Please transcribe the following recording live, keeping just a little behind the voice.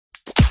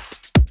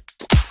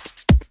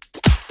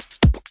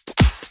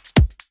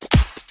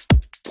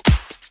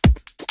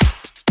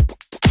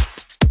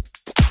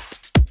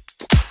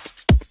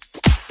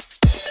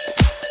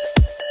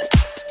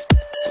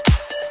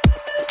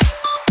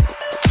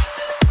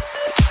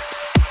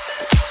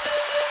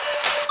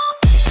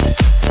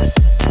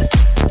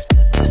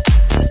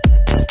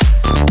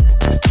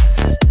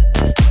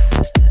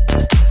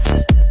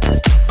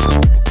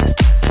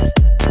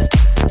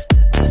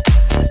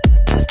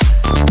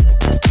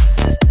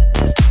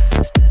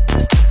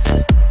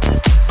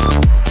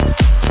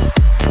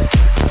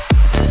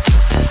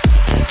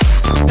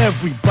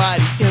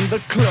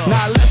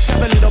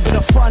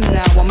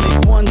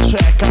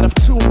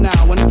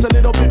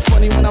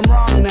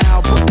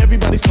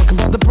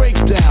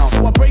breakdown.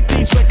 So I break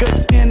these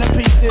records into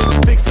pieces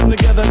and fix them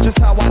together just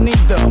how I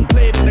need them.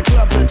 Play it in the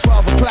club at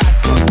 12 o'clock,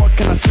 and what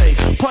can I say?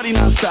 Party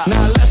non-stop.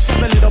 Now let's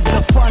have a little bit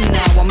of fun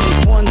now. I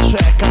make one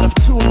track out of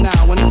two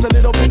now, and it's a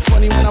little bit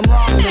funny when I'm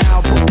wrong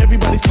now, but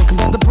everybody's talking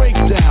about the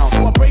breakdown.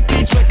 So I break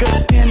these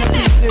records into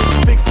pieces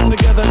and fix them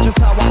together just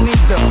how I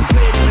need them.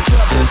 Play it in the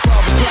club at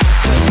 12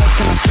 o'clock, and what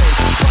can I say?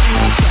 Party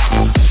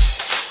non-stop.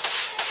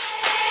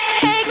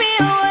 Take me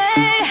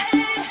away,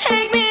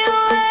 take me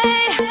away.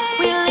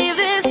 We leave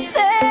this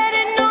bed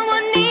and no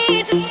one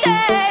needs to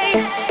stay.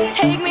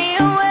 Take me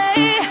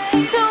away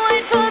to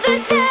wait for the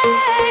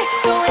day,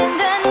 so in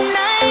the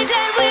night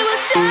light we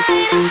will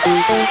shine and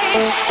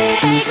play.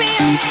 Take me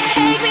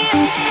away.